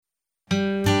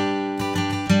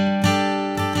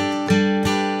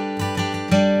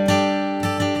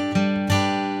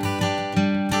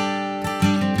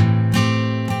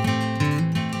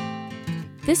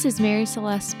This is Mary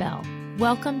Celeste Bell.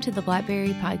 Welcome to the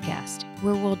Blackberry Podcast,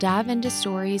 where we'll dive into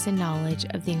stories and knowledge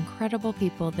of the incredible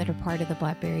people that are part of the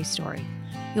Blackberry story.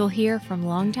 You'll hear from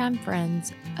longtime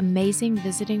friends, amazing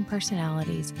visiting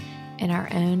personalities, and our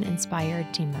own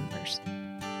inspired team members.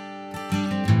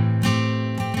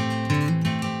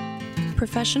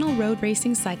 Professional road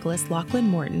racing cyclist Lachlan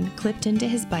Morton clipped into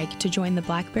his bike to join the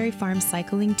Blackberry Farm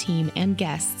Cycling team and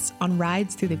guests on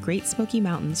rides through the Great Smoky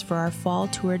Mountains for our Fall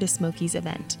Tour de Smokies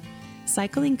event.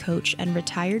 Cycling coach and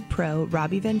retired pro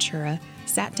Robbie Ventura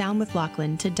sat down with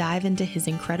Lachlan to dive into his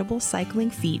incredible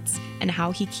cycling feats and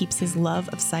how he keeps his love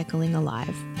of cycling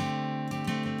alive.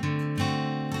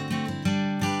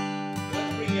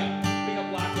 Let's bring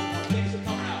up Lachlan Morton. Thanks for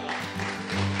coming out, Lachlan.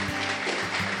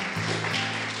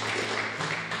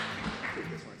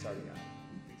 This one, it's already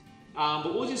got.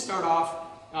 But we'll just start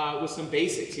off with some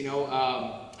basics.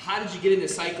 How did you get into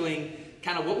cycling?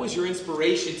 Kind of what was your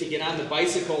inspiration to get on the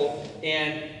bicycle?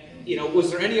 And, was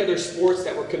there any other sports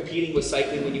that were competing with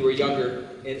cycling when you were younger?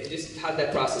 And just how'd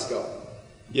that process go?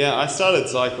 Yeah, I started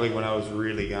cycling when I was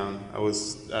really young. I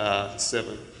was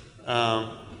 7.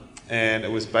 And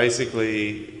it was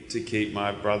basically to keep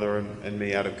my brother and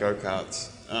me out of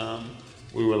go-karts.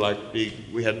 We were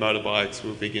we had motorbikes, we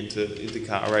were big into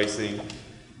car racing.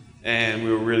 And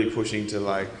we were really pushing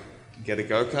to get a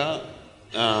go-kart.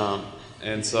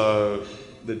 And so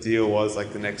the deal was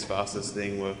the next fastest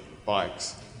thing were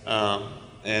bikes.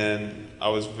 And I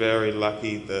was very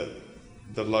lucky that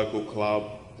the local club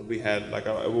that we had,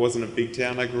 it wasn't a big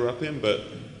town I grew up in, but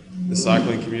the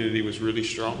cycling community was really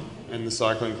strong. And the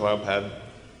cycling club had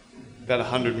about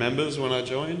 100 members when I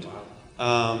joined.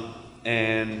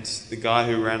 And the guy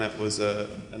who ran it was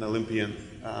an Olympian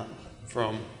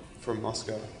from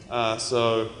Moscow.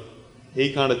 So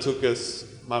he kind of took us,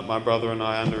 my brother and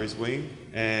I, under his wing,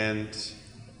 and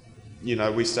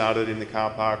we started in the car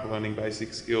park learning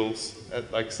basic skills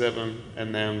at 7,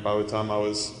 and then by the time I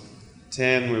was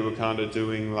 10 we were kind of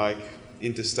doing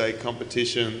interstate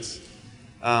competitions,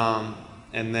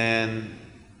 and then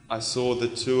I saw the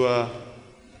tour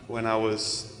when I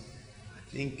was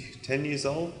I think 10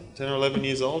 or 11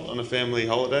 years old on a family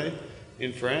holiday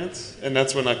in France, and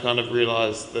that's when I kind of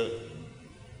realized that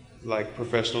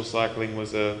professional cycling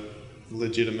was a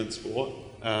legitimate sport,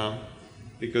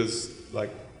 because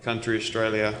country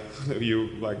Australia,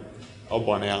 I'll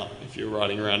bun out if you're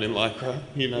riding around in Lycra,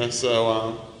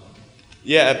 so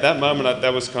at that moment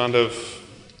that was kind of,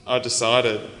 I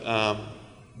decided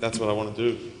that's what I want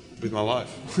to do with my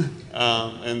life,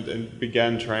 and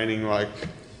began training like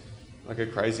a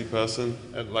crazy person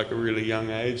at a really young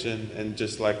age, and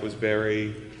just was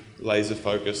very laser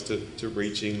focused to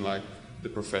reaching the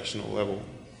professional level.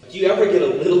 Do you ever get a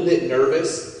little bit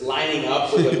nervous lining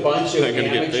up with a bunch of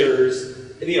amateurs,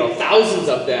 thousands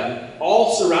of them,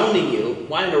 all surrounding you,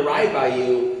 wanting to ride by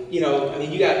you? You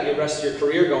got the rest of your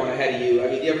career going ahead of you.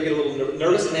 Do you ever get a little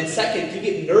nervous? And then second, you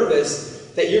get nervous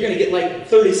that you're going to get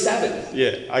 37th.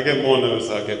 Yeah, I get more nervous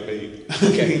I get beat.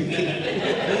 Okay.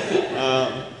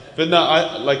 But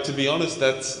no, to be honest,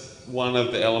 that's one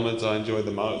of the elements I enjoy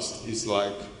the most, is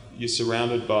you're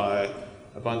surrounded by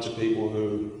a bunch of people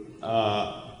who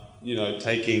are,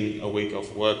 taking a week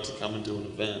off work to come and do an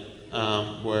event,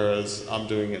 whereas I'm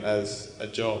doing it as a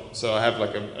job. So I have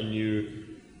a new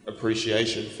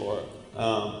appreciation for it.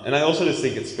 And I also just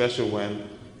think it's special when,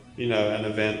 an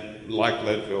event like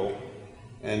Leadville,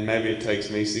 and maybe it takes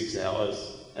me 6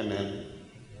 hours, and then,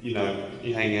 you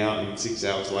hang out and 6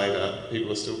 hours later,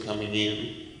 people are still coming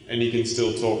in, and you can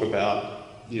still talk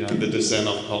about, the descent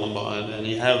off Columbine, and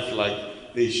you have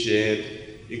these shared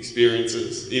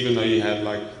experiences, even though you had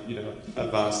a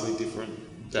vastly different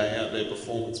day out there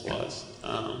performance-wise.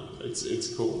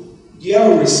 It's cool. Do you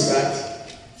have a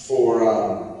respect for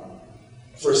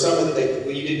some of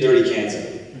when you did Dirty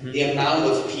Kansas, the amount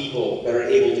of people that are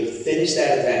able to finish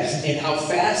that event, and how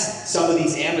fast some of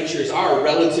these amateurs are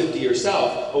relative to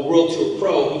yourself, a World Tour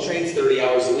pro who trains 30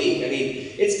 hours a week?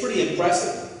 It's pretty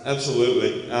impressive.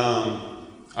 Absolutely.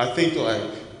 I think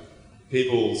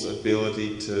people's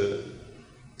ability to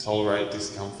tolerate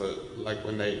discomfort,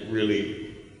 when they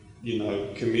really,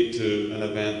 commit to an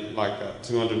event like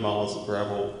 200 miles of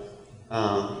gravel,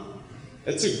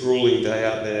 it's a grueling day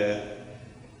out there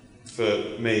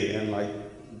for me, and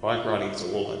bike riding is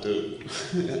all I do.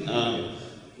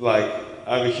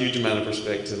 I have a huge amount of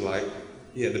respect to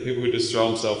the people who just throw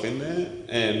themselves in there,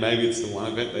 and maybe it's the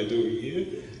one event they do a year,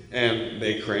 and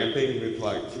they're cramping with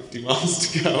 50 miles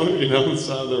to go, on the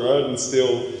side of the road, and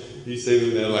still you see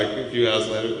them there a few hours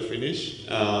later to finish.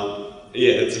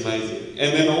 It's amazing.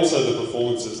 And then also the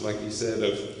performances, like you said,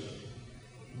 of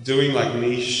doing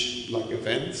niche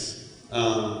events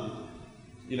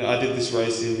I did this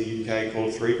race in the UK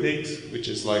called Three Peaks, which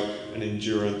is like an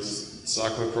endurance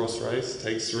cyclocross race. It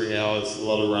takes 3 hours, a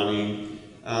lot of running,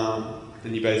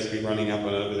 and you're basically running up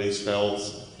and over these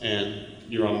fells, and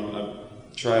you're on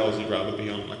trails. You'd rather be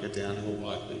on like a downhill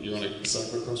bike, but you're on a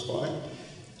cyclocross bike.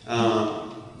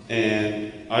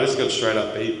 And I just got straight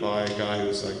up beat by a guy who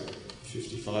was like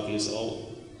 55 years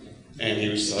old, and he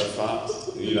was so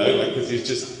fast, because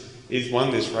he's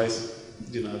won this race,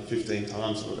 15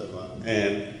 times or whatever,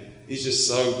 and he's just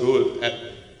so good at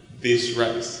this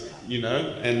race,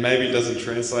 and maybe it doesn't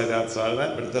translate outside of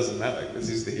that, but it doesn't matter because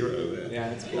he's the hero there. Yeah,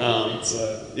 that's cool.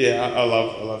 I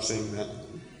love seeing that.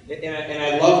 And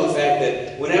I love the fact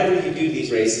that whenever you do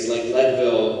these races like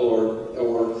Leadville or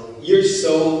you're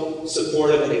so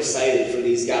supportive and excited for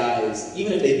these guys,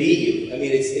 even if they beat you. I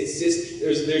mean, it's just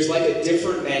there's like a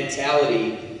different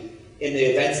mentality in the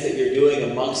events that you're doing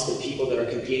amongst the people that are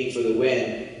competing for the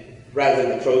win, rather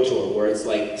than the Pro Tour where it's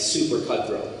like super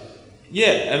cutthroat.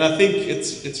 Yeah, and I think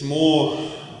it's more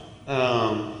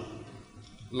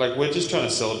like we're just trying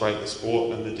to celebrate the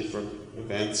sport and the different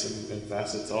events and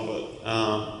facets of it.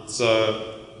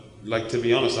 So, like, to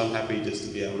be honest, I'm happy just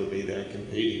to be able to be there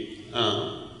competing.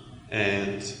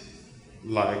 And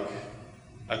like,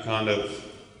 I kind of,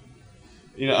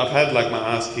 I've had like my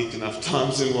ass kicked enough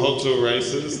times in World Tour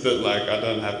races that like I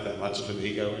don't have that much of an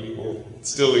ego anymore. It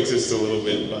still exists a little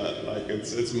bit, but like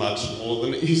it's much more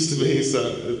than it used to be,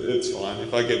 so it's fine.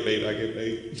 If I get beat, I get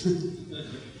beat.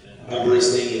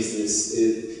 Everesting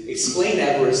explain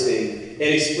Everesting and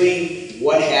explain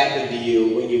what happened to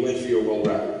you when you went for your world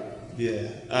record. Yeah,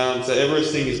 so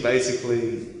Everesting is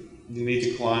basically, you need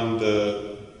to climb the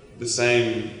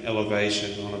same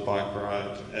elevation on a bike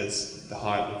ride as the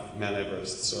height of Mount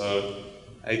Everest, so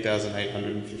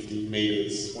 8,850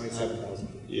 meters. 27,000.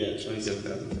 Yeah,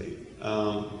 27,000 feet.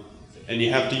 And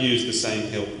you have to use the same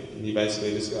hill, and you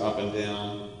basically just go up and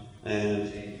down.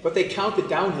 But they count the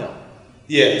downhill.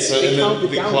 Yeah, so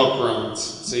the clock runs,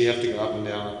 so you have to go up and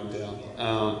down.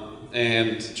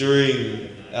 And during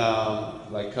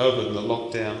like COVID and the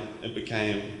lockdown, it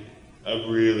became a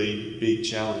really big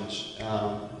challenge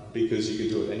because you could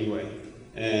do it anyway.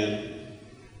 And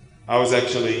I was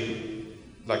actually,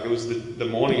 like, it was the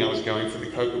morning I was going for the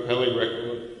Kokopelli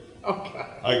record. Okay.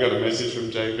 I got a message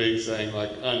from JB saying,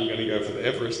 like, oh, you're going to go for the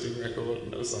Everesting record.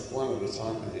 And it was like, one at a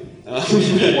time, mate.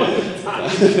 One at a time.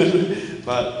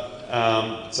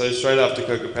 But, so straight after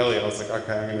Kokopelli, I was like,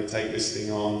 okay, I'm going to take this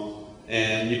thing on.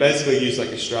 And you basically use like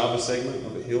a Strava segment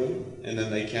of a hill, and then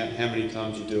they count how many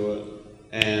times you do it.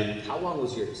 And how long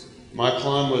was yours? My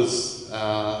climb was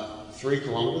 3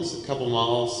 kilometers, a couple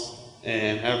miles,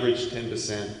 and averaged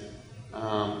 10%.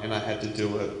 And I had to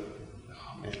do it,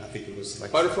 I think it was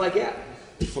like... Butterfly Gap?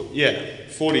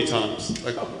 40 times.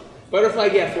 Like, Butterfly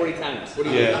Gap 40 times. What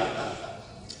do you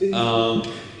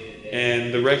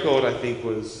and the record, I think,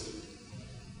 was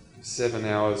 7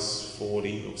 hours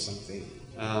 40 or something.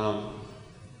 7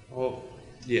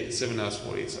 hours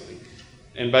 40 or something.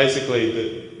 And basically,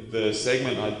 the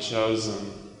segment I'd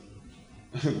chosen,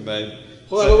 Hold on.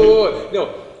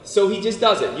 No, so he just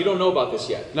does it. You don't know about this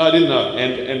yet. No, I didn't know.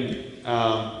 And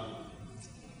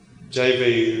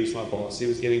JV, who's my boss, he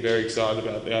was getting very excited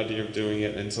about the idea of doing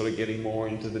it and sort of getting more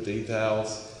into the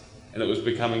details. And it was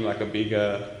becoming like a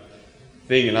bigger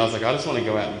thing. And I was like, I just want to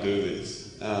go out and do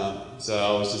this. So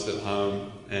I was just at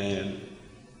home and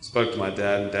spoke to my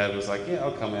dad, and Dad was like, yeah,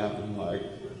 I'll come out and like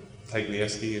take the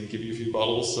esky and give you a few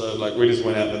bottles. So like we just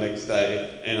went out the next day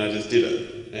and I just did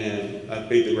it. And I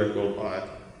beat the record by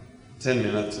 10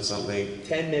 minutes or something.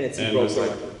 10 minutes and broke the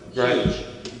record. Great,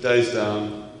 day's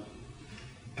done,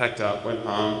 packed up, went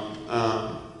home.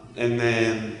 And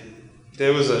then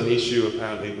there was an issue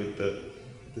apparently with the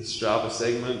Strava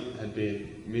segment had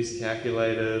been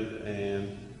miscalculated,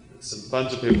 and a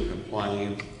bunch of people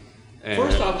complained. And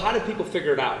first off, how did people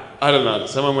figure it out? I don't know.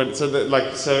 Someone went, so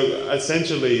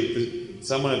essentially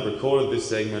someone had recorded this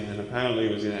segment and apparently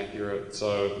it was inaccurate,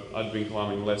 so I'd been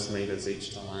climbing less meters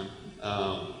each time.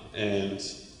 And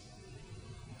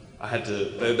I had to,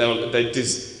 they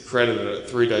discredited it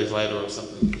 3 days later or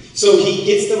something. So he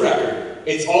gets the record.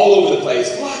 It's all over the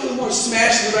place. Lachlan Morton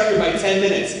smashed the record by 10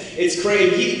 minutes. It's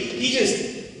crazy. He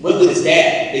just went with his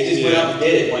dad. They just went out and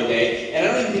did it one day. And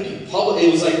I don't even think he published.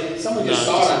 It was like someone just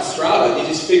saw it on Strava. They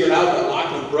just figured out that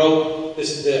Lachlan broke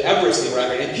the Everesting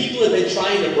record. And people have been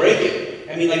trying to break it.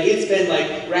 I mean, like, it's been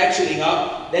like ratcheting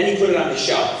up. Then he put it on the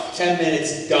shelf. 10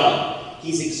 minutes, done.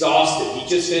 He's exhausted. He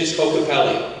just finished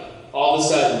Kokopelli. All of a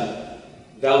sudden,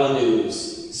 Vela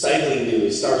News, Cycling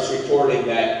News starts reporting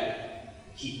that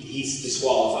he's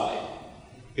disqualified.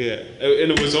 Yeah,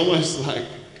 and it was almost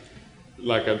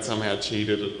like I'd somehow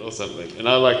cheated or something. And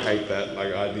I like hate that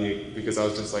like idea, because I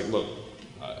was just like, look,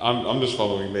 I'm just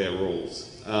following their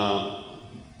rules.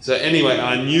 So anyway,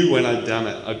 I knew when I'd done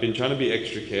it, I'd been trying to be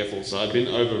extra careful, so I'd been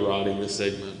overriding the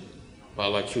segment by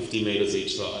like 50 meters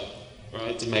each side,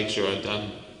 right, to make sure I'd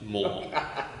done more.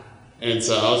 And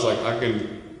so I was like, I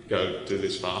can go do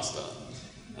this faster.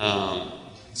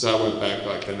 So I went back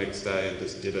like the next day and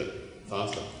just did it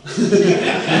faster. Seriously, you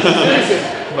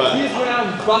just went out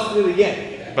and busted it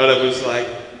again. But it was like,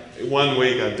 1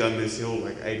 week I'd done this hill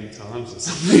like 80 times or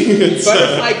something.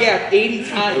 Butterfly gap 80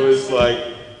 times. It was like,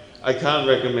 I can't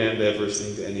recommend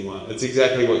Everesting to anyone. It's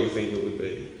exactly what you think it would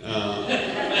be.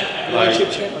 Like,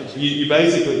 you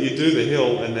basically, you do the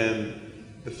hill, and then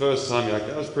the first time you're like,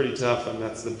 that was pretty tough, and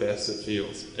that's the best it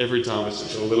feels. Every time it's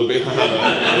just a little bit harder,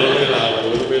 a little bit harder, a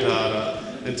little bit harder,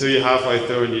 until you're halfway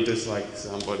through and you're just like,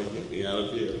 somebody get me out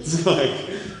of here. It's like,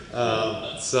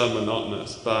 so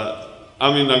monotonous. But,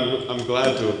 I mean, I'm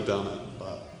glad to have done it,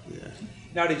 but yeah.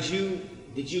 Now, did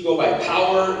you go by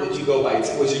power? Did you go by,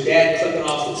 was your dad clipping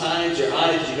off the times? You're on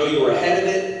it? Did you know you were ahead of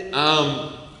it?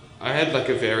 I had like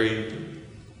a very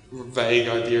vague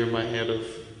idea in my head of,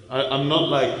 I'm not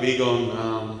like big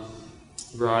on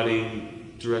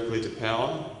riding directly to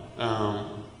power.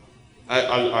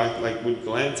 I like would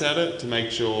glance at it to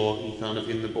make sure you're kind of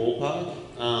in the ballpark,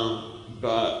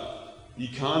 but you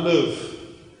kind of,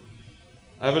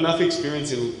 I have enough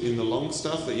experience in the long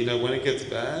stuff that, you know, when it gets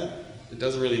bad, it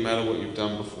doesn't really matter what you've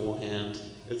done beforehand,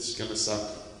 it's going to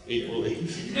suck equally.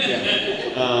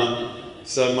 Yeah.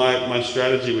 So my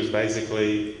strategy was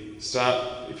basically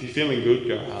start, if you're feeling good,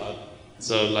 go hard.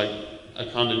 So like, I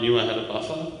kind of knew I had a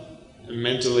buffer, and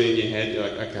mentally in your head you're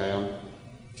like, okay, I'm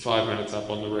 5 minutes up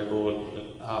on the record,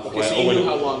 halfway. Okay, so you knew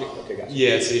how long, okay, gotcha.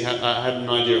 Yeah, so I had an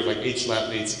idea of like each lap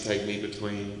needs to take me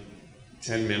between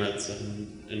 10 minutes and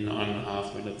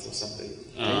 9.5 minutes or something.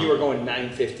 And you were going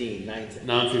 9:15,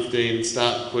 9:15,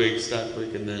 start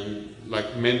quick, and then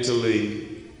like mentally,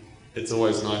 it's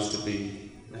always nice to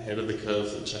be ahead of the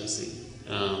curve and chasing.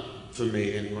 For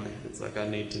me anyway, it's like I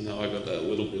need to know I got that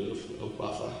little bit of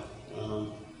buffer.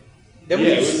 Then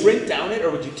would you sprint down it,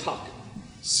 or would you tuck?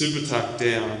 Super tucked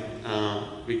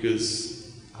down,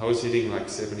 because I was hitting like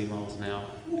 70 miles an hour.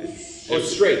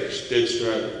 Straight? Dead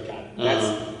straight. Got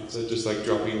it. So just like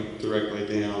dropping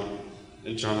directly down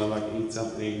and trying to like eat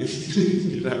something.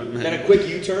 You know, then a quick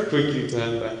U-turn? Quick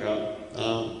U-turn back up.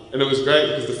 And it was great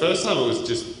because the first time it was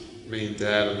just me and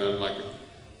Dad, and then like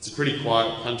it's a pretty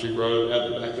quiet country road out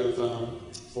the back of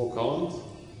Fort Collins.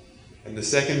 And the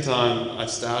second time I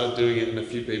started doing it and a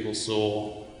few people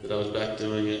saw that I was back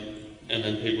doing it, and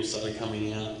then people started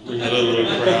coming out. We had a little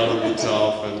crowd on the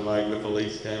top, and like the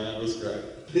police came out. It was great.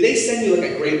 Did they send you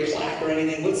like a great plaque or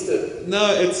anything? What's the...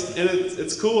 No,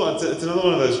 it's cool. It's another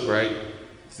one of those great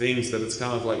things that it's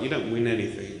kind of like you don't win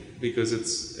anything, because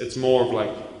it's more of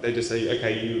like they just say,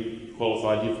 okay, you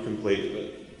qualified, you've completed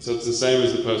it. So it's the same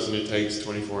as the person who takes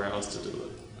 24 hours to do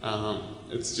it.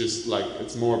 It's just like,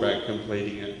 it's more about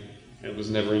completing it. It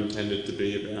was never intended to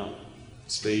be about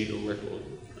speed or record.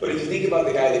 But if you think about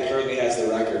the guy that currently has the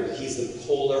record, he's the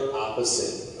polar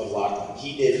opposite of Lachlan.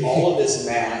 He did all of this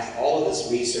math, all of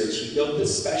this research. He built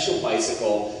this special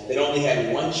bicycle that only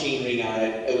had one chain ring on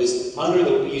it. It was under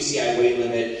the UCI weight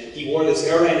limit. He wore this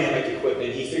aerodynamic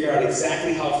equipment. He figured out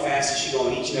exactly how fast he should go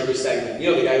in each and every segment. You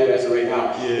know, the guy who has it right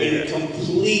now. And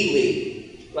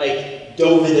completely, like,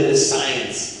 dove into the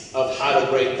science of how to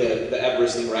break the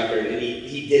Everesting record. And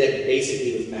he did it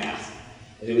basically with math.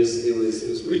 And it was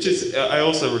which is, I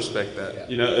also respect that. Yeah.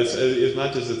 You know, as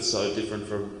much as it's so different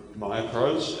from my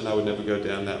approach, and I would never go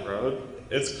down that road,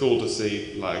 it's cool to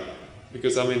see, like,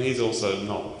 because I mean, he's also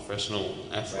not a professional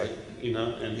athlete, right. You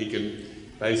know, and he can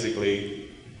basically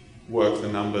work the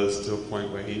numbers to a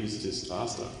point where he's just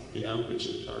faster, you know, which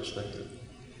I respect it.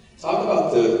 Talk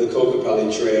about the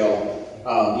Kokopelli Trail.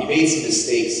 You made some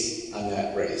mistakes on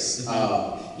that race.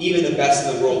 Mm-hmm. Even the best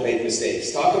in the world make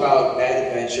mistakes. Talk about that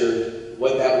adventure,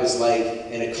 what that was like,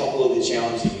 and a couple of the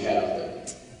challenges you had out there.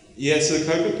 Yeah, so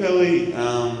Kokopelli,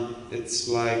 it's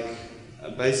like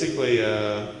basically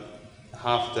a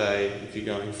half day if you're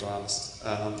going fast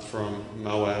from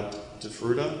Moab to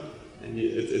Fruta. And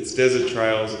it's desert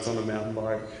trails, it's on a mountain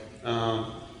bike.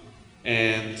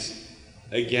 And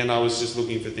again, I was just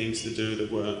looking for things to do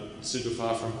that weren't super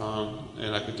far from home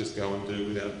and I could just go and do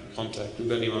without contact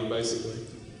with anyone, basically.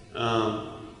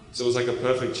 So it was like a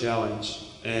perfect challenge.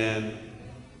 And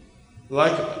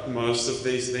like most of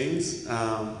these things,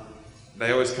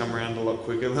 they always come around a lot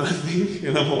quicker than I think,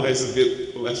 and I'm always a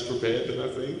bit less prepared than I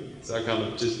think. So I kind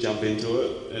of just jump into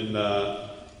it, and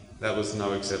that was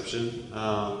no exception.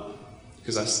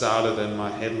 because I started and my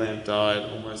headlamp died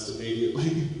almost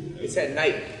immediately. It's at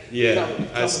night. Yeah,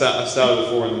 I started at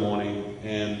 4 a.m.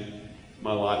 and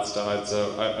my lights died,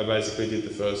 so I basically did the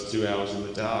first 2 hours in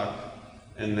the dark,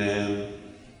 and then...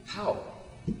 How?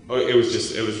 Oh, it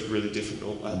was really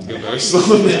difficult. I had to go very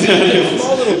slowly down. It's a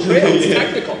small little trail, it's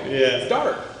technical. Yeah. It's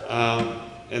dark.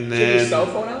 And then... Did your cell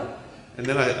phone out? And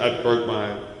then I broke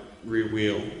my rear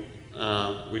wheel,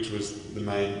 which was the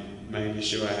main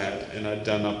issue I had, and I'd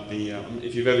done up the...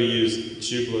 if you've ever used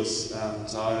tubeless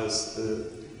tyres,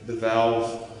 the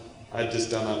valve, I'd just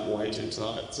done up way too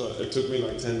tight, so it took me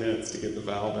like 10 minutes to get the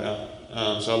valve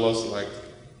out. So I lost like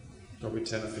probably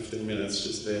 10 or 15 minutes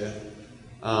just there.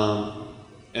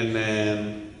 And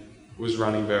then was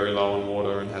running very low on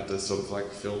water and had to sort of like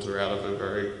filter out of a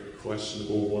very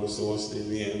questionable water source near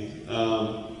the end.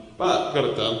 But got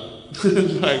it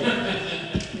done. Like,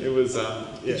 it was, yeah.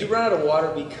 Did you run out of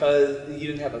water because you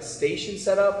didn't have a station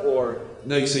set up, or?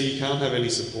 No, so you can't have any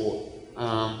support.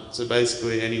 So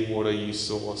basically, any water you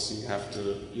source, you have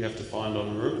to find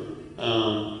en route.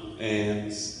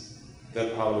 And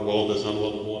that part of the world, there's not a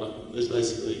lot of water. There's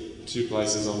basically 2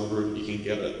 places on the route you can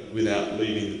get it without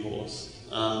leaving the course.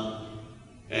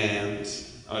 And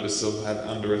I just sort of had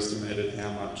underestimated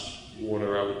how much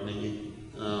water I would need.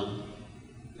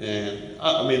 And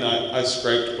I mean, I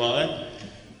scraped by,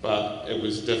 but it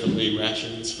was definitely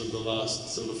rations for the last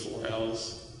sort of 4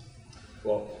 hours.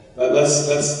 Well,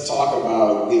 let's talk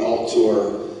about the Alt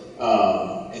Tour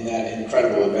and that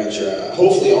incredible adventure.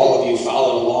 Hopefully all of you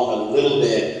followed along a little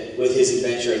bit with his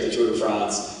adventure at the Tour de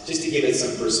France. Just to give it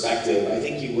some perspective, I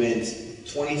think you went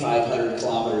 2,500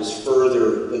 kilometers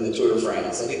further than the Tour de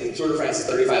France. I think the Tour de France is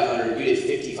 3,500, you did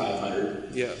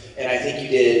 5,500. Yeah. And I think you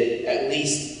did at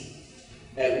least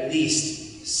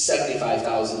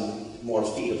 75,000 more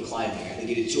feet of climbing. I think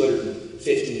you did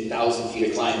 215,000 feet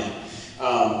of climbing.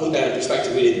 Put that in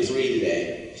perspective, we did 3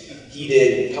 today. He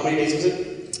did, how many days was it?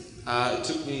 It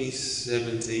took me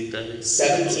 17 days.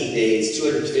 17 days,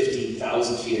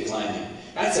 215,000 feet of climbing.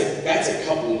 That's a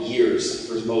couple of years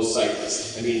for most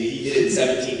cyclists. I mean, he did it in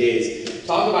 17 days.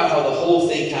 Talk about how the whole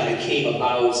thing kind of came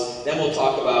about. Then we'll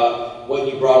talk about what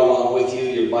you brought along with you,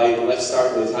 your bike. But let's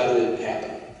start with, how did it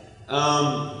happen?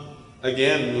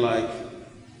 Again, like,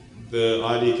 the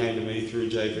idea came to me through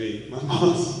JV, my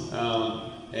boss.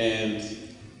 And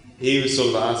he was sort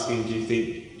of asking, do you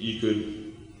think you could,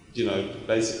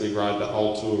 basically ride the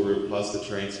whole tour route plus the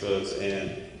transfers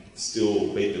and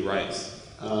still beat the race?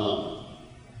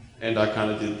 And I kind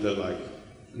of did the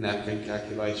napkin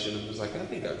calculation and was like, I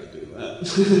think I could do that.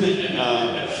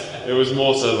 It was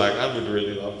more so like, I would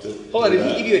really love to. Hold on, did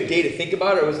he give you a day to think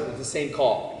about it, or was it the same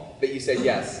call that you said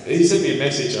yes? He sent me a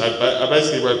message. I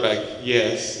basically wrote back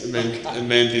yes, and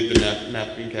then did the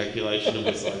napkin calculation and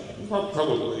was like,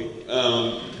 probably.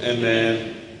 And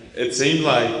then it seemed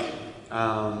like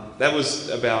that was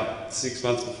about 6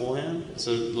 months beforehand,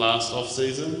 so last off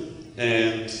season,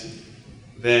 and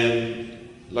then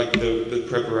the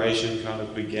preparation kind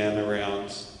of began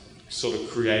around sort of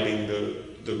creating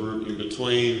the route in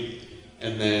between,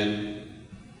 and then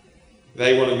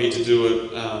they wanted me to do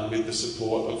it with the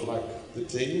support of the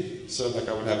team. So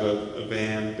I would have a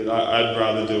van, but I'd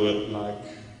rather do it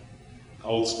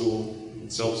old school,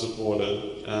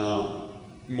 self-supported,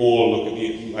 more look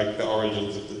at the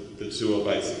origins of the tour,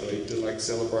 basically, to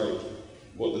celebrate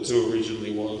what the tour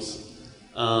originally was.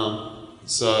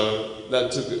 So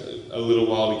that took a little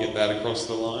while to get that across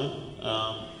the line,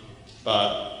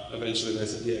 but eventually they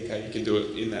said, yeah, okay, you can do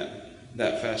it in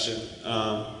that fashion.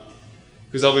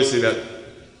 Because obviously that,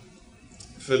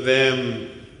 for them,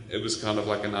 it was kind of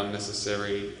an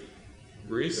unnecessary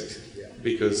risk,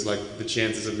 because the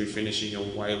chances of me finishing are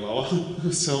way lower,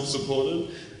 self-supported.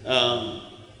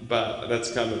 But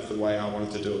that's kind of the way I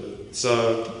wanted to do it.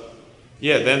 So,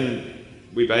 yeah, then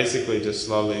we basically just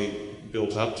slowly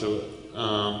built up to it.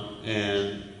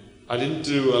 And I didn't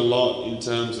do a lot in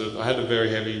terms of, I had a very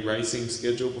heavy racing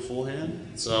schedule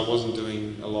beforehand, so I wasn't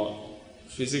doing a lot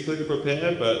physically to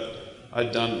prepare, but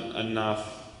I'd done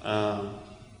enough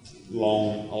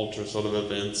long ultra sort of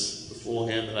events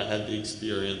beforehand that I had the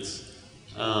experience.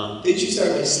 Did you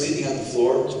start sleeping on the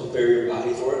floor to prepare your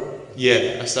body for it?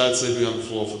 Yeah, I started sleeping on the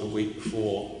floor for the week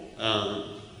before,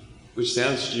 which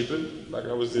sounds stupid.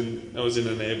 I was in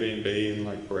an Airbnb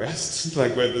in Brest, where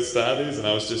the start is, and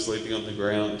I was just sleeping on the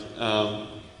ground.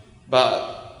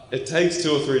 But it takes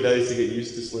 2 or 3 days to get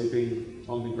used to sleeping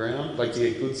on the ground, to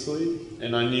get good sleep.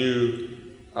 And I knew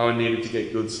I needed to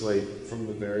get good sleep from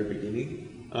the very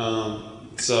beginning.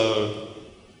 So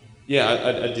yeah,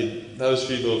 I did those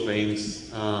few little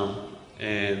things,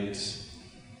 and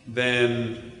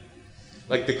then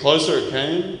the closer it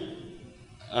came,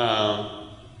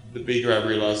 the bigger I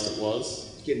realized it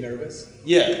was. Get nervous?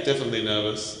 Yeah, definitely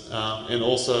nervous. And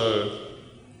also,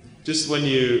 just when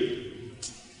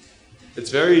it's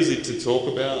very easy to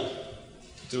talk about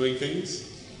doing things.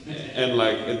 And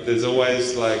like, there's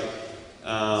always like,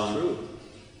 True.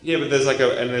 yeah, but there's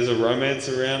a romance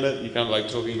around it. You're kind of like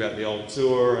talking about the old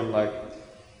tour, and like,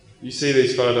 you see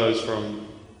these photos from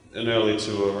an early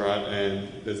tour, right?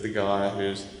 And there's the guy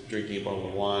who's drinking a bottle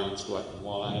of wine, it's black and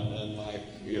white, and like,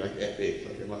 you're like epic,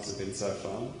 like it must have been so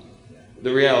fun.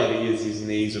 The reality is his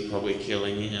knees are probably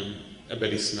killing him. I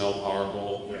bet he smelled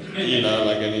horrible, you know,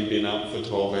 like, and he'd been up for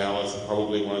 12 hours and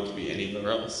probably wanted to be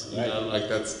anywhere else, you know, like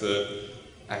that's the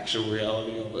actual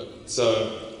reality of it.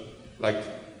 So, like,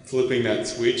 flipping that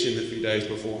switch in the few days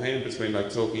beforehand between like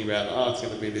talking about, oh, it's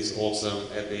going to be this awesome,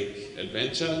 epic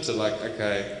adventure, to like,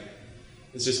 okay,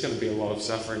 there's just going to be a lot of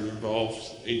suffering involved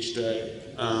each day.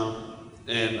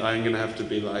 And I'm going to have to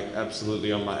be like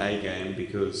absolutely on my A game,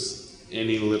 because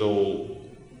any little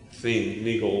thing,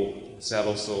 niggle,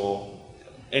 saddle sore,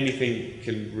 anything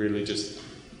can really just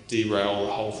derail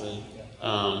the whole thing.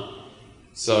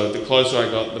 So the closer I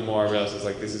got, the more I realized it's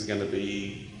like, this is going to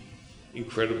be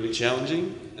incredibly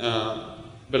challenging.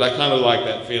 But I kind of like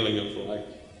that feeling of like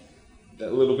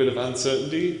that little bit of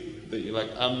uncertainty that you're like,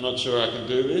 I'm not sure I can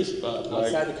do this, but like,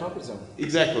 outside the comfort zone.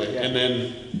 Exactly. Yeah. And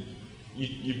then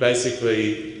you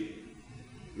basically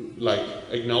like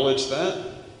acknowledge that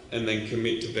and then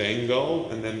commit to the end goal.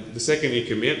 And then the second you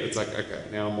commit, it's like, okay,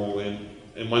 now I'm all in.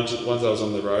 And once I was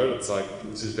on the road, it's like,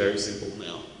 this is very simple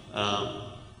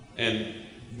now. And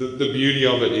the beauty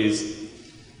of it is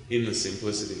in the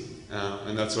simplicity.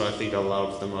 And that's what I think I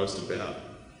love the most about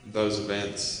those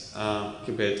events,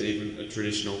 compared to even a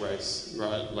traditional race,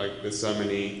 right? Like, there's so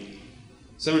many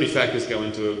factors go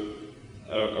into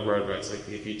a road race. Like,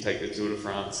 if you take the Tour de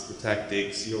France, the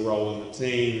tactics, your role in the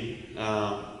team,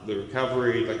 the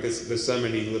recovery, like there's so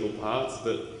many little parts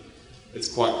that it's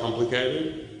quite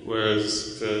complicated.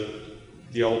 Whereas for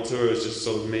the old tour, it's just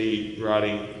sort of me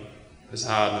riding as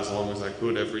hard and as long as I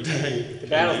could every day. The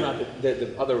battle's not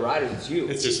the other riders, it's you.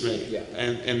 It's just me. Yeah.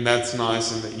 And that's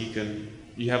nice, in that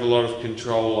you have a lot of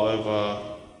control over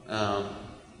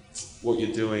what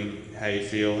you're doing, how you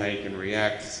feel, how you can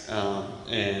react,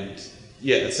 and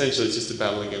yeah, essentially it's just a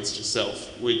battle against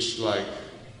yourself, which like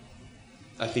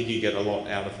I think you get a lot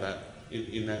out of that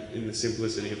in the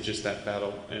simplicity of just that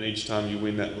battle. And each time you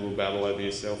win that little battle over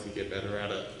yourself, you get better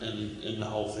at it, and the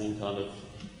whole thing kind of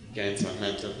gains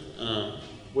momentum.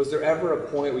 Was there ever a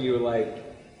point where you were like,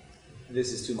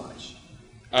 this is too much?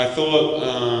 I thought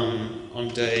on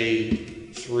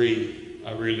day 3,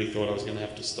 I really thought I was going to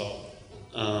have to stop,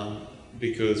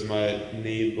 because my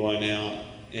knee had blown out,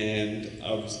 and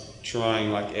I was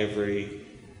trying like every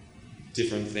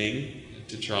different thing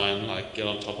to try and like get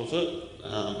on top of it,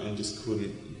 and just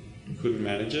couldn't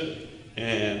manage it.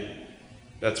 And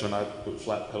that's when I put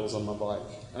flat pedals on my bike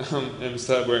and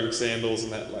started wearing sandals,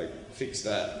 and that like fixed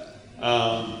that.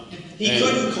 He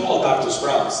couldn't call Dr.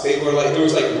 Sprouts. They were like, there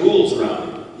was like rules around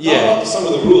him. Yeah. Some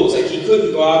of the rules, like he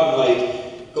couldn't go out and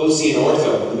like go see an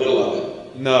ortho in the middle of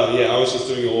it. No, yeah, I was just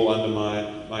doing it all under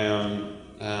my own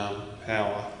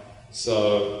power.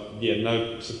 So yeah,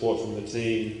 no support from the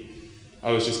team.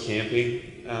 I was just camping.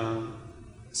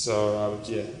 So I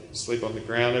would sleep on the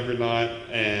ground every night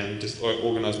and just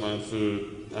organise my own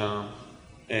food.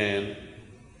 And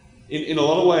in a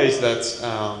lot of ways, that's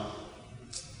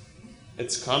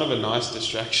it's kind of a nice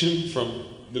distraction from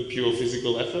the pure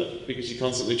physical effort, because you're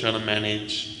constantly trying to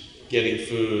manage getting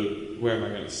food, where am I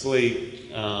going to sleep,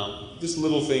 just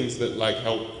little things that like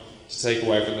help to take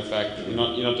away from the fact that you're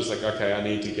not just like, okay, I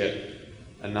need to get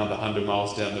another 100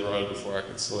 miles down the road before I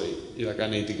can sleep. You're like, I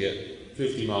need to get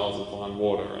 50 miles and find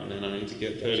water, and then I need to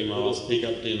get 30 miles, pick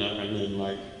up dinner, and then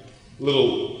like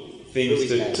little things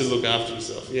to look after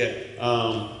yourself. Yeah.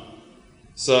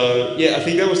 So yeah, I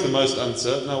think that was the most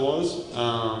uncertain I was,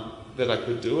 that I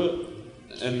could do it.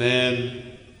 And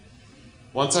then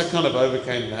once I kind of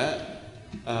overcame that,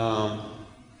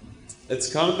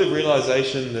 it's kind of the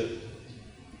realization that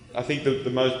I think the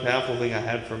most powerful thing I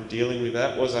had from dealing with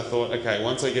that was, I thought, okay,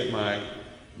 once I get my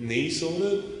knee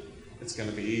sorted, it's going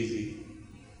to be easy.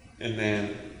 And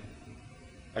then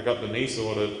I got the knee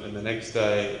sorted, and the next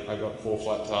day I got 4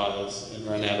 flat tires and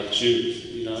ran out of tubes,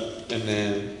 and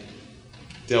then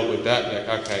dealt with that,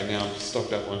 like, okay, now I'm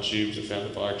stocked up on tubes, I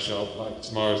found a bike shop, like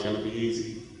tomorrow's going to be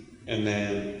easy. And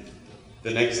then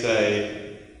the next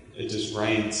day it just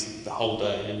rains the whole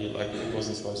day, and you're like, it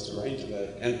wasn't supposed to rain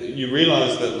today. And you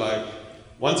realise that, like,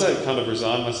 once I kind of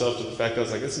resigned myself to the fact, I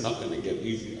was like, it's not going to get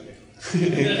easier.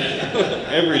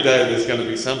 Every day there's going to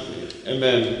be something. And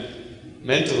then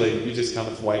mentally you just kind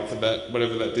of wait for that,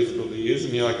 whatever that difficulty is,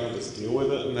 and you're like, I'll just deal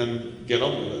with it and then get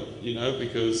on with it, you know,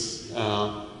 because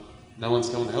no one's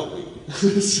coming to help me.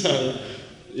 So,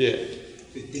 yeah.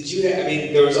 Did you, I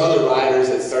mean, there was other riders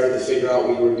that started to figure out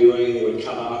what you were doing, they would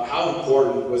come out. How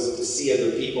important was it to see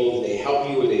other people? Did they help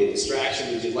you? Were they a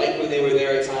distraction? Did you like when they were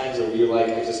there at times, or were you like,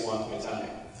 I just want my time?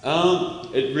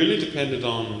 It really depended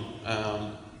on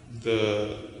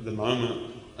the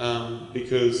moment,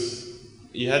 because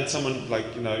you had someone,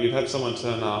 like, you know, you'd have someone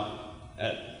turn up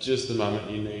at just the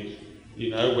moment you need,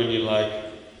 you know, when you're like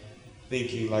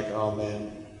thinking like, oh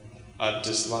man, I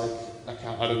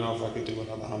don't know if I could do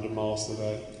another 100 miles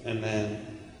today. And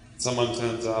then someone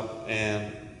turns up,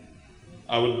 and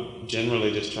I would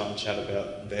generally just try and chat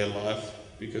about their life,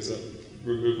 because I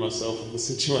remove myself from the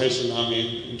situation I'm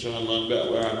in and try and learn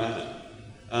about where I'm at.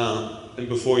 And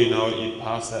before you know it, you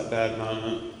pass that bad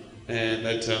moment and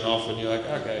they turn off and you're like,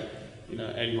 okay, you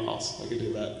know, 80 miles, I could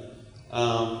do that.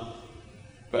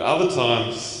 But other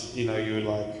times, you know, you're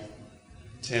like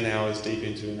 10 hours deep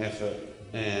into an effort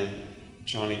and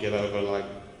trying to get over like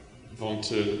Fall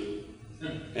Tour,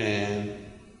 and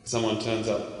someone turns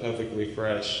up perfectly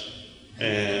fresh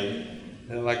and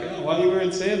they're like, oh, why are you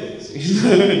wearing sandals? You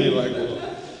know? And you're like, well,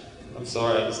 I'm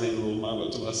sorry, I just need a little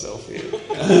moment to myself here.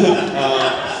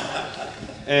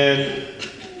 And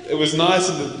it was nice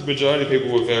that the majority of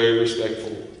people were very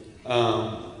respectful.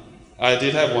 I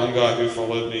did have one guy who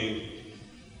followed me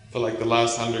for like the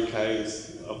last 100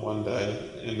 Ks of one day,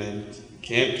 and then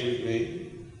camped with me,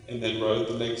 and then rode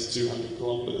the next 200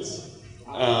 kilometers,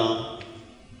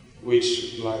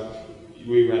 which, like,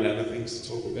 we ran out of things to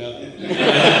talk about.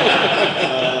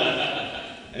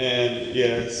 And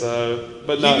yeah, so,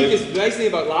 but no. The nice thing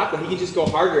about Lachlan, he can just go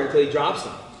harder until he drops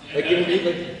them. Like, you know what I mean?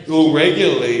 Like, well,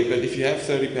 regularly, but if you have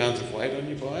 30 pounds of weight on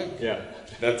your bike, yeah,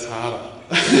 that's harder.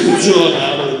 It's a lot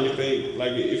harder than you think.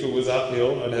 Like, if it was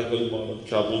uphill, I'd have a lot of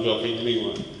trouble dropping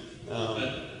anyone.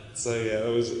 So yeah,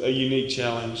 it was a unique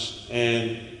challenge,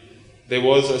 and there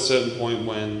was a certain point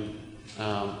when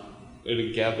it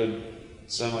had gathered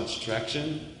so much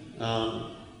traction,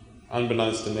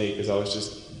 unbeknownst to me, because I was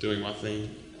just doing my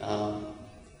thing, that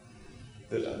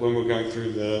when we were going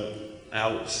through the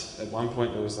Alps, at one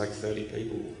point there was like 30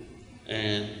 people,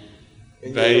 and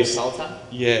they,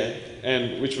 yeah,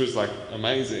 and which was like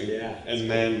amazing, yeah, and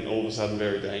then all of a sudden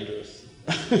very dangerous,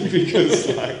 because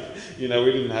like, you know,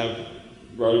 we didn't have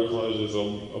road closures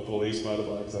or police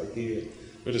motorbikes like here.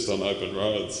 We're just on open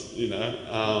roads, you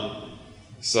know.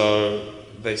 So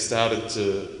they started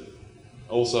to,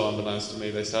 also unbeknownst to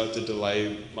me, they started to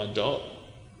delay my dot.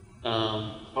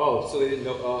 So they didn't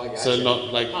know. Oh, I got So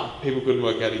not like people couldn't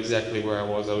work out exactly where I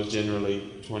was. I was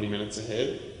generally 20 minutes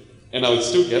ahead, and I would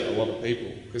still get a lot of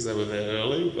people because they were there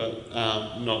early, but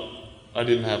I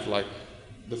didn't have like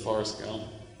the Forrest Gump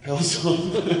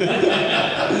peloton.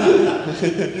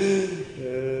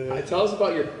 Tell us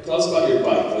about your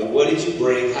bike. Like, what did you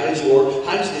bring? How did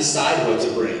you decide what to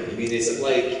bring? I mean, is it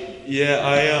like? Yeah,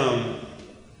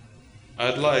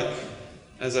 I'd like,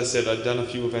 as I said, I'd done a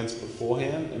few events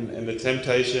beforehand, and the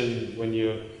temptation when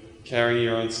you're carrying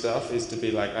your own stuff is to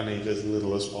be like, I need as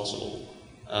little as possible.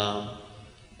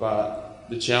 But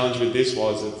the challenge with this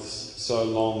was it's so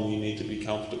long, you need to be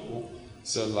comfortable.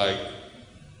 So like,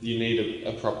 you need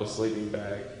a proper sleeping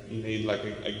bag. You need like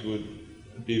a good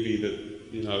bivvy that,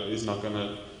 you know, is not going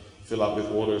to fill up with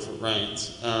water if it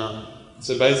rains.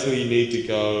 So basically you need to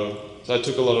go, so I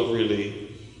took a lot of really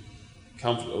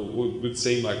comfortable, would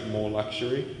seem like more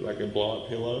luxury, like a blow-up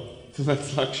pillow,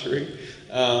 that's luxury.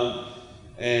 And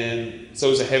so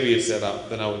it was a heavier setup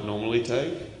than I would normally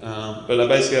take. But I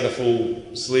basically had a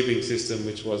full sleeping system,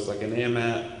 which was like an air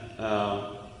mat,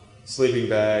 sleeping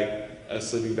bag, a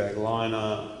sleeping bag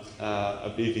liner,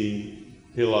 a bivvy,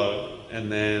 pillow,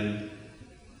 and then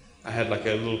I had like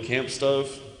a little camp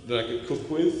stove that I could cook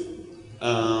with,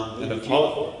 and a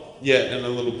pot. Yeah, and a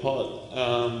little pot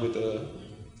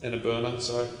and a burner,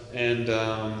 sorry. And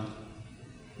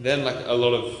then like a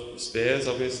lot of spares,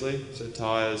 obviously, so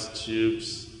tires,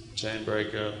 tubes, chain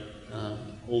breaker,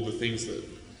 all the things that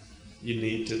you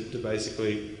need to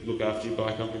basically look after your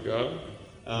bike on the go.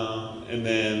 And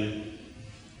then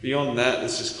beyond that,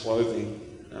 it's just clothing,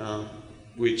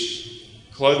 which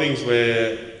clothing's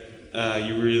where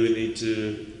you really need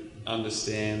to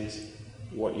understand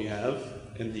what you have,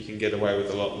 and you can get away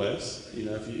with a lot less. You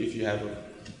know, if you have a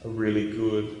really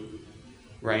good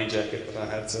rain jacket that I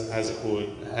had, so it has a hood,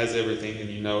 it has everything, and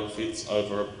you know it fits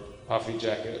over a puffy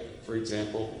jacket, for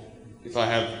example. If I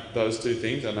have those two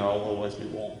things, I know I'll always be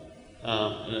warm,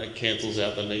 and it cancels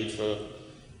out the need for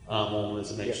arm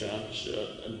warmers, an extra shirt,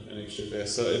 and an extra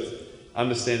vest. So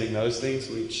understanding those things,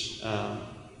 which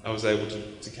I was able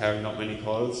to carry not many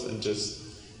clothes, and just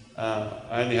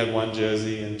I only had one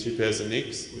jersey and 2 pairs of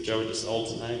Knicks, which I would just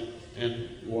alternate and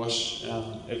wash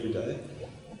every day,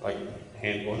 like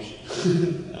hand wash.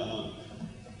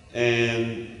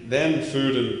 And then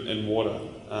food and water,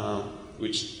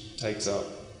 which takes up,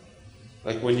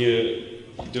 like when you're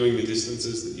doing the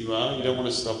distances that you don't want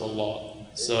to stop a lot,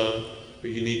 but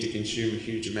you need to consume a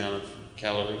huge amount of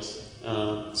calories.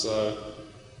 So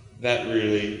that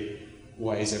really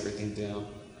weighs everything down.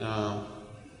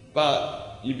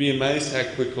 But you'd be amazed how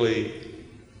quickly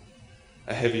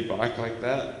a heavy bike like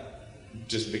that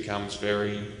just becomes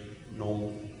very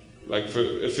normal. Like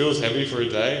it feels heavy for a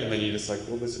day, and then you're just like,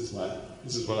 well, this is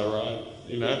what I ride,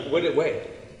 you know? What did it weigh?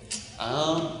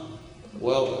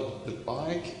 Well, the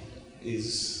bike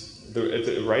it's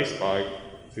a race bike,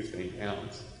 15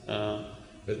 pounds.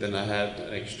 But then I had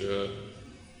an extra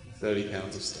 30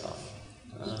 pounds of stuff.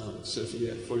 So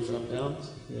 45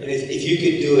 pounds. Yeah. And if you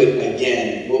could do it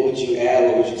again, what would you add?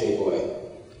 What would you take away?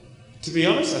 To be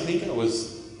honest, I think I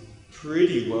was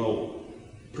pretty well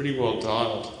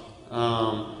dialed.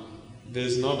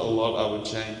 There's not a lot I would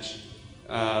change.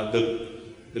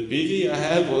 The bivvy I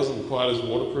had wasn't quite as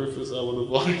waterproof as I would have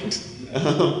liked.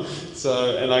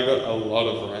 And I got a lot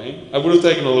of rain. I would have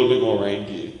taken a little bit more rain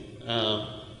gear,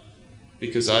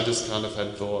 because I just kind of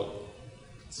had thought,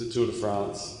 it's the Tour de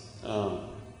France,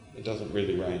 it doesn't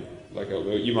really rain. Like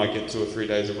you might get 2 or 3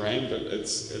 days of rain, but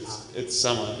it's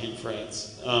summer in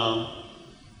France.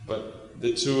 But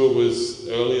the tour was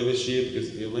earlier this year because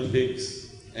of the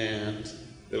Olympics, and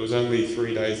there was only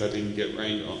 3 days I didn't get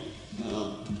rained on.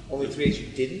 Only 3 days you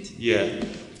didn't? Yeah.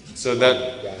 So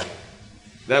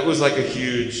that was like a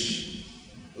huge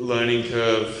learning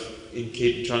curve in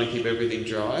trying to keep everything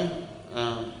dry,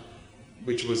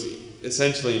 which was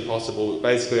essentially impossible.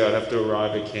 Basically, I'd have to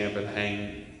arrive at camp and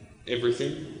hang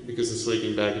everything because the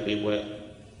sleeping bag would be wet.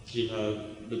 You know,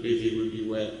 the bivvy would be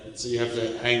wet. So you have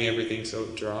to hang everything so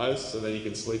it dries, so then you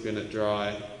can sleep in it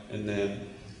dry. And then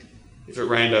if it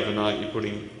rained overnight, you're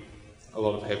putting a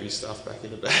lot of heavy stuff back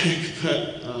in the bag.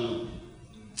 But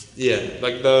yeah,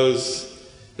 like those.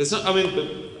 There's not. I mean, but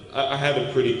I had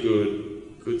a pretty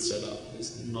good setup.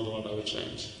 There's not a lot I would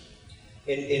change.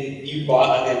 And you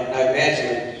bought. I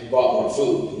imagine you bought more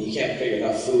food. You can't pick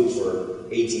enough food for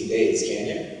 18 days, can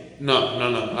you? No.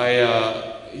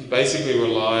 I basically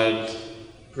relied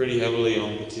pretty heavily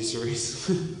on patisseries.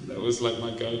 That was like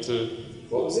my go-to.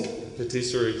 What was it?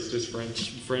 Patisseries, just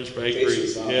French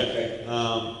bakeries. Yeah. Okay.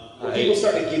 Were people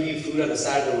starting to give you food on the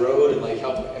side of the road and like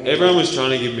help? Everyone was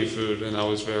trying to give me food, and I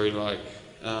was very like,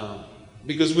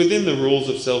 because within the rules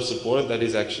of self-supported, that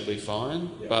is actually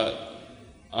fine. Yeah. But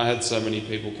I had so many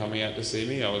people coming out to see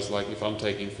me. I was like, if I'm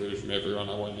taking food from everyone,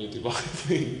 I won't need to buy a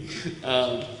thing.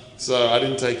 So I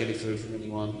didn't take any food from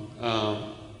anyone.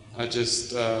 I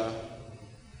just,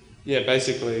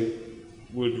 basically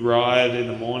would ride in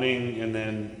the morning, and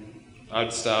then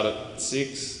I'd start at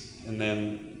 6, and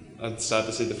then I'd start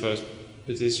to see the first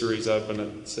patisseries open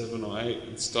at 7 or 8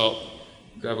 and stop,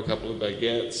 grab a couple of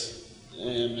baguettes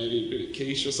and maybe a bit of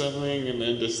quiche or something, and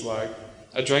then just like,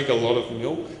 I drank a lot of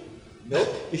milk. Milk?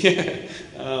 Yeah.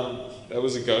 That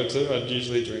was a go-to. I'd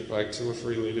usually drink like 2 or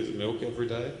 3 litres of milk every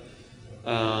day.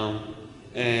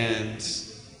 And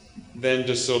then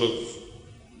just sort of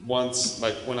once,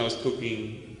 like when I was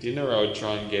cooking dinner, I would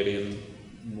try and get in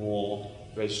more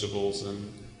vegetables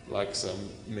and like some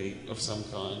meat of some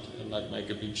kind, and like make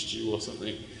a big stew or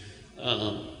something.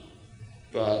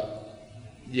 But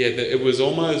yeah, it was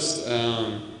almost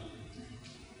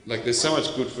like there's so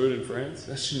much good food in France,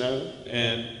 as you know,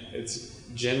 and it's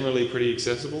generally pretty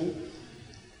accessible.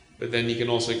 But then you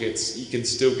can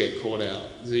still get caught out.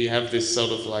 So you have this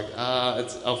sort of like,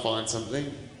 I'll find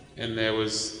something. And there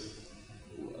was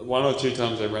 1 or 2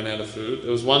 times I ran out of food.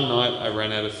 There was one night I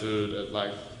ran out of food at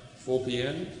like 4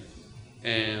 p.m.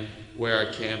 and where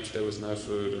I camped there was no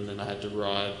food, and then I had to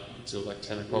ride until like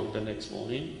 10 o'clock the next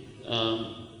morning,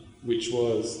 which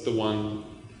was the one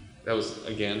that was,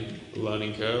 again, a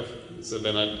learning curve. So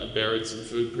then I buried some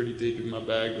food pretty deep in my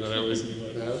bag that I always knew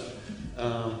I'd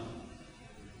have.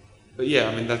 But yeah,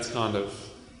 I mean, that's kind of,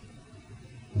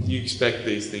 you expect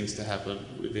these things to happen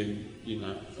within,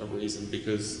 a reason,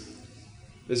 because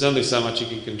there's only so much you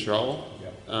can control.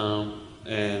 Yeah.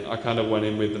 And I kind of went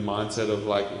in with the mindset of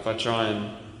like, if I try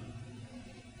and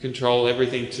control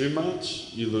everything too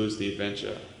much, you lose the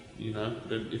adventure.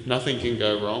 If nothing can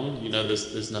go wrong,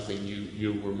 there's nothing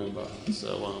you'll remember.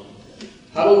 So.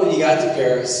 How about when you got to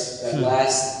Paris?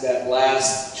 That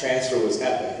last transfer was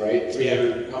epic, right?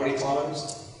 300. Yeah. How many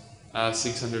kilometers?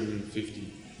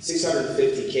 650.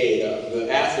 650K,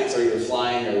 the athletes are either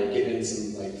flying or getting in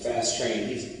some like fast train.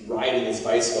 He's riding his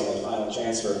bicycle in the final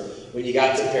transfer. When you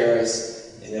got to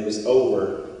Paris and it was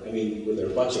over, I mean, were there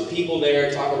a bunch of people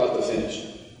there? Talk about the finish.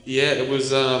 Yeah, it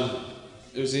was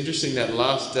interesting that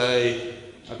last day.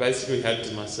 I basically had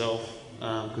to myself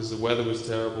because the weather was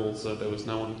terrible, so there was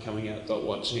no one coming out dot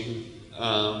watching.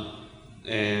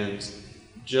 And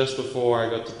just before I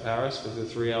got to Paris, for the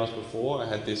 3 hours before, I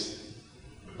had this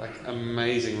like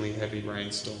amazingly heavy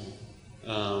rainstorm,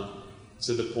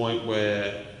 to the point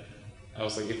where I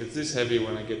was like, if it's this heavy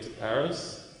when I get to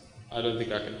Paris, I don't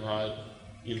think I can ride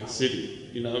in the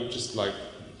city,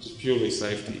 just purely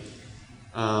safety.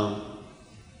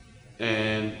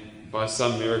 And by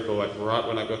some miracle, like right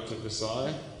when I got to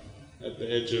Versailles, at the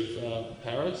edge of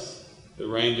Paris, the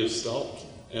rain just stopped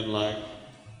and like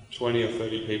 20 or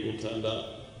 30 people turned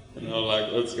up. And they were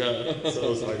like, let's go. So I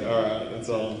was like, all right, that's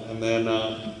on. And then,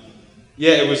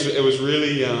 it was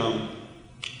really,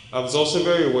 I was also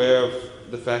very aware of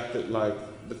the fact that like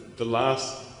the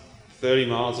last 30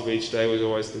 miles of each day was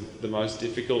always the most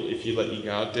difficult if you let your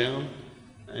guard down.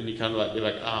 And you kind of like, be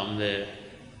like, I'm there.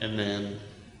 And then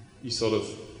you sort of,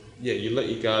 you let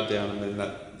your guard down and then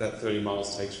that 30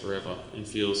 miles takes forever and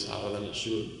feels harder than it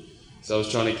should. So I was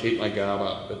trying to keep my guard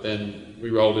up, but then we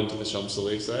rolled into the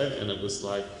Champs-Elysees and it was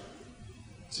like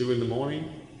 2 a.m.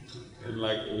 and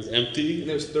like it was empty. And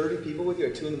there was 30 people with you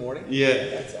at 2 a.m? Yeah.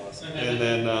 That's awesome. And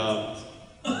then I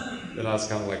was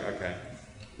kind of like, okay,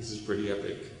 this is pretty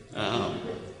epic.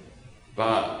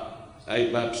 But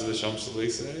 8 laps of the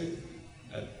Champs-Elysees,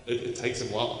 it takes a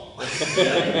while.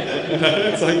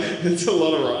 It's a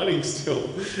lot of riding still.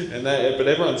 But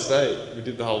everyone stayed. We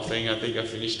did the whole thing. I think I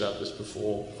finished up just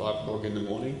before 5 o'clock in the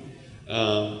morning.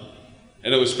 And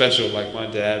it was special. Like my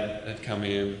dad had come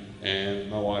in and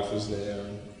my wife was there.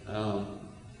 And,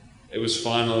 it was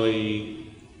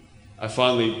I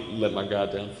finally let my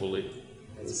guard down fully.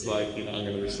 It was like, I'm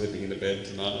going to be sleeping in the bed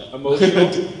tonight. Emotional?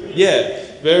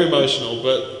 Yeah, very emotional.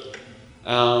 But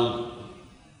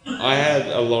I had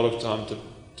a lot of time to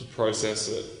process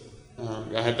it.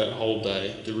 I had that whole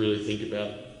day to really think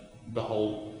about the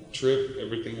whole trip,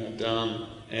 everything I'd done,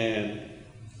 and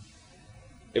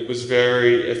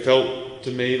it felt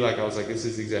to me like I was like, this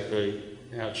is exactly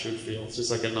how it should feel. It's just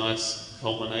like a nice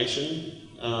culmination.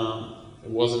 It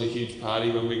wasn't a huge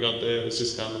party when we got there. It was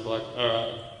just kind of like, all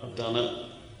right, I've done it.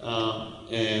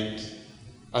 And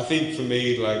I think for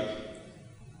me, like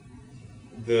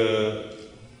the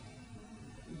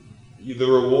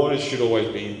reward should always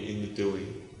be in the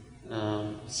doing.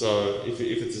 So if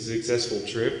it's a successful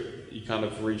trip, you kind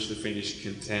of reach the finish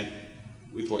content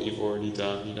with what you've already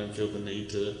done. You don't feel the need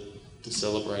to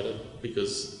celebrate it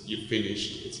because you've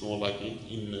finished. It's more like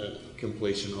in the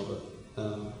completion of it.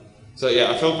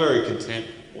 I felt very content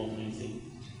on anything.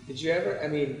 Did you ever,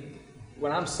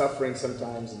 when I'm suffering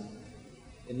sometimes,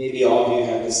 and maybe all of you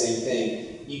have the same thing,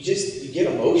 you get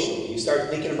emotional. You start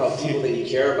thinking about people that you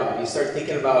care about. You start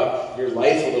thinking about your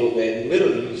life a little bit, and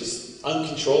literally you just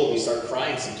uncontrollably start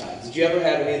crying sometimes. Did you ever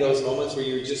have any of those moments where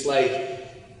you're just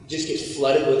get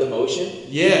flooded with emotion?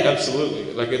 Yeah,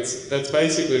 absolutely. Like that's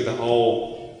basically the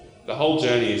whole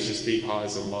journey is just deep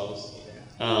highs and lows.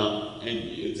 And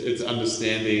it's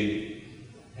understanding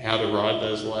how to ride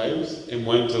those waves and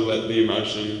when to let the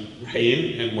emotion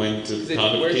in and when to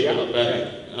kind of keep it back.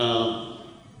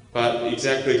 But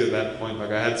exactly to that point,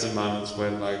 like I had some moments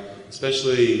when, like,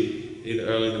 especially either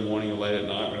early in the morning or late at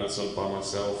night when I was sort of by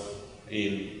myself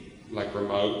in like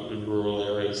remote and rural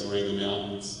areas around the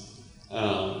mountains,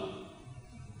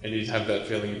 and you'd have that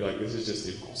feeling, you'd be like, this is just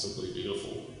impossibly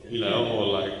beautiful, or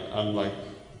like I'm like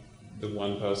the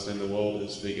one person in the world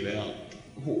who's figured out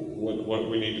what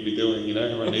we need to be doing,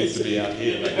 everyone needs to be out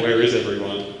here, like where is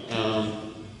everyone?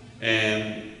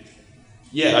 And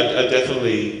yeah, I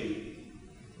definitely,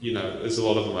 there's a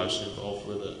lot of emotion involved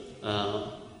with it.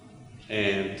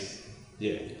 And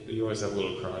yeah, you always have a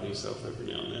little cry to yourself every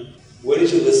now and then. What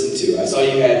did you listen to? I saw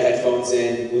you had headphones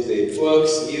in. Was it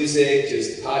books, music,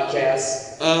 just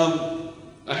podcasts?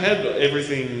 I had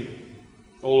everything,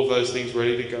 all of those things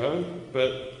ready to go,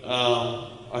 but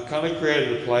I kind of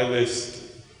created a playlist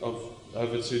of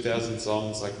over 2,000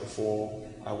 songs like before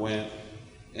I went,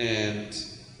 and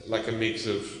like a mix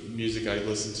of music I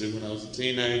listened to when I was a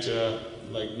teenager,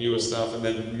 like newer stuff, and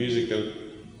then music that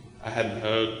I hadn't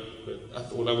heard but I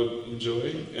thought I would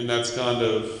enjoy, and that's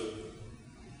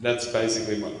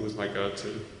basically was my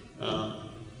go-to. I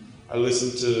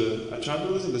tried to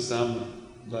listen to some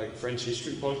like French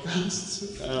history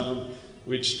podcasts,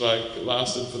 which like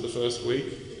lasted for the first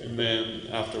week, and then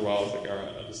after a while I was like, all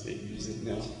right, I just need music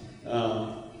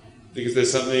now, because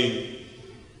there's something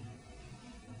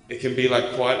it can be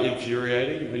like quite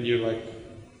infuriating when you're like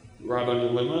right on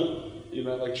your limit, you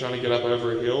know, like trying to get up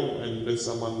over a hill and there's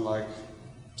someone like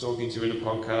talking to you in a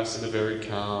podcast in a very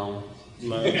calm,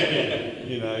 like,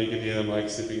 you know, you can hear them like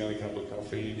sipping on a cup of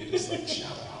coffee and you're just like, shut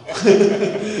up.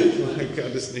 Like, I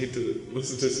just need to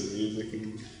listen to some music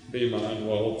and be in my own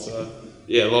world. So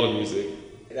yeah, a lot of music.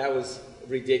 That was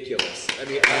ridiculous. I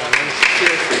mean,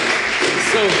 seriously,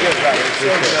 it's so good, Robert. It's so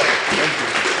good. Thank you.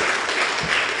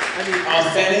 I mean,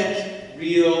 authentic,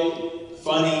 real,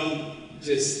 funny,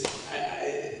 just,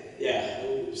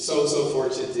 so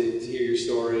fortunate to hear your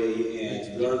story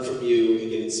and learn from you and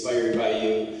get inspired by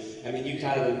you. I mean, you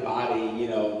kind of embody, you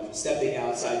know, stepping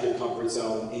outside your comfort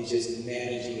zone and just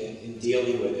managing it and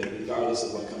dealing with it regardless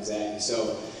of what comes at you.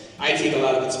 So I take a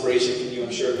lot of inspiration from you.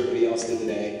 I'm sure everybody else did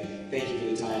today. Thank you for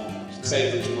the time. I'm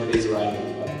excited for 2 more days of riding,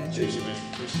 everybody. Cheers, man.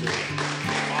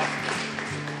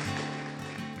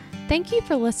 Thank you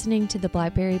for listening to the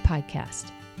Blackberry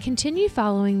Podcast. Continue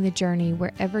following the journey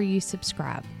wherever you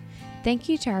subscribe. Thank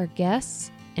you to our guests,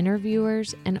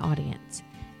 interviewers, and audience.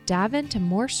 Dive into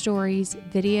more stories,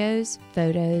 videos,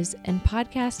 photos, and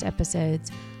podcast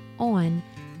episodes on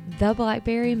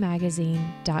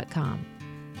theblackberrymagazine.com.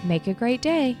 Make a great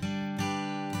day.